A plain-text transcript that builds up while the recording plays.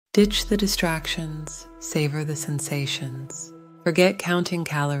Ditch the distractions, savor the sensations. Forget counting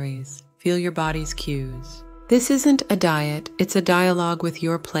calories, feel your body's cues. This isn't a diet, it's a dialogue with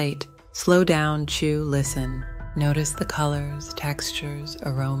your plate. Slow down, chew, listen. Notice the colors, textures,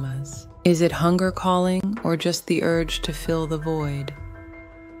 aromas. Is it hunger calling or just the urge to fill the void?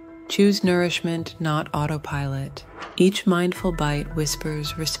 Choose nourishment, not autopilot. Each mindful bite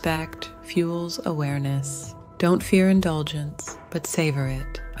whispers respect, fuels awareness. Don't fear indulgence, but savor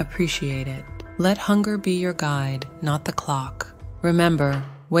it, appreciate it. Let hunger be your guide, not the clock. Remember,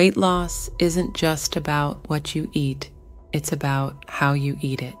 weight loss isn't just about what you eat, it's about how you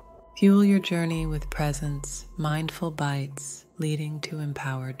eat it. Fuel your journey with presence, mindful bites, leading to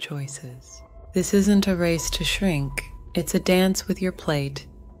empowered choices. This isn't a race to shrink, it's a dance with your plate,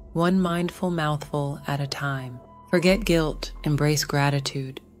 one mindful mouthful at a time. Forget guilt, embrace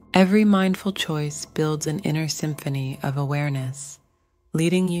gratitude. Every mindful choice builds an inner symphony of awareness,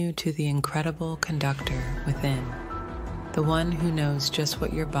 leading you to the incredible conductor within, the one who knows just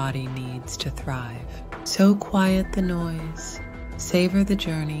what your body needs to thrive. So quiet the noise, savor the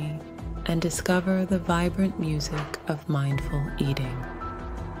journey, and discover the vibrant music of mindful eating.